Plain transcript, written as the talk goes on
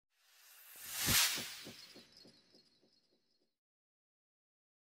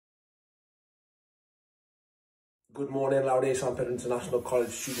Good morning, Laude, Pedro International College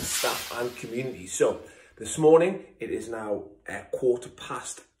student, staff and community. So this morning, it is now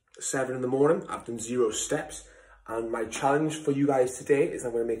 7:15 in the morning. I've done 0 steps, and my challenge for you guys today is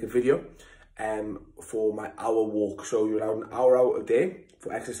I'm going to make a video for my hour walk. So you're allowed an hour out a day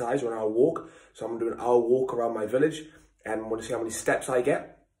for exercise or an hour walk. So I'm going to do an hour walk around my village and I want to see how many steps I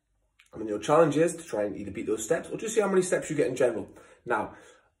get. And your challenge is to try and either beat those steps or just see how many steps you get in general. Now,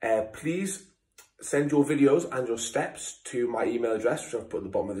 please send your videos and your steps to my email address, which I've put at the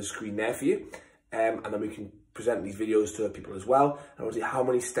bottom of the screen there for you. And then we can present these videos to people as well. And I want to see how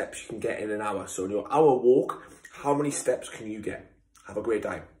many steps you can get in an hour. So in your hour walk, how many steps can you get? Have a great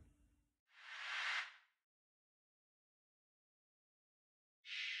day.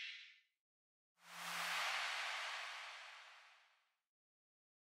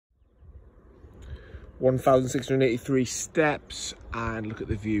 (1,683 steps), and look at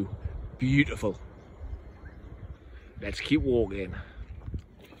the view. Beautiful. Let's keep walking.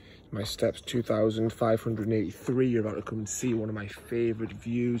 My steps 2,583. You're about to come and see one of my favorite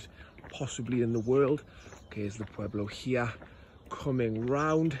views possibly in the world. Okay, here's the Pueblo here, coming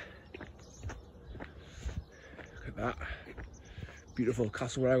round. Look at that. Beautiful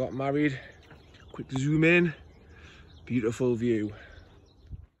castle where I got married. Quick zoom in. Beautiful view.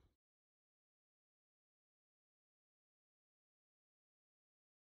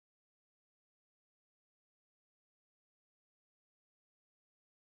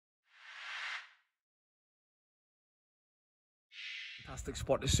 Fantastic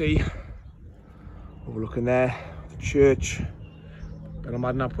spot to see. Overlooking there, the church,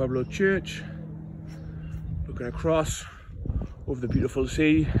 Benamadina Pueblo Church. Looking across over the beautiful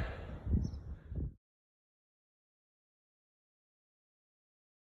sea.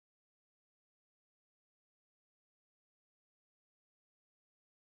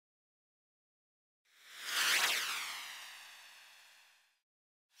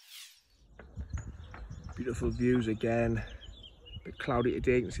 Beautiful views again. A bit cloudy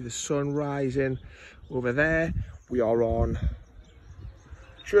today, you can see the sun rising over there. We are on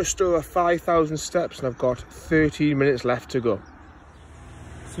just over 5,000 steps and I've got 13 minutes left to go.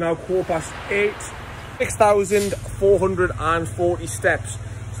 It's now 8:15, 6,440 steps.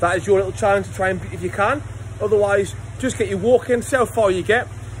 So that is your little challenge to try and beat if you can. Otherwise, just get you walking, see how far you get.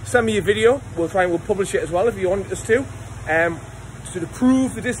 Send me a video, we'll publish it as well if you want us to. So to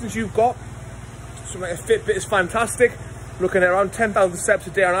prove the distance you've got, something like a Fitbit is fantastic. Looking at around 10,000 steps a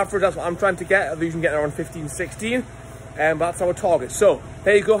day on average, that's what I'm trying to get. I've usually getting around 15, 16, but that's our target. So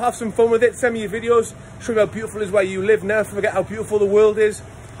there you go, have some fun with it. Send me your videos, show me how beautiful it is where you live. Never forget how beautiful the world is.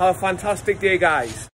 Have a fantastic day, guys.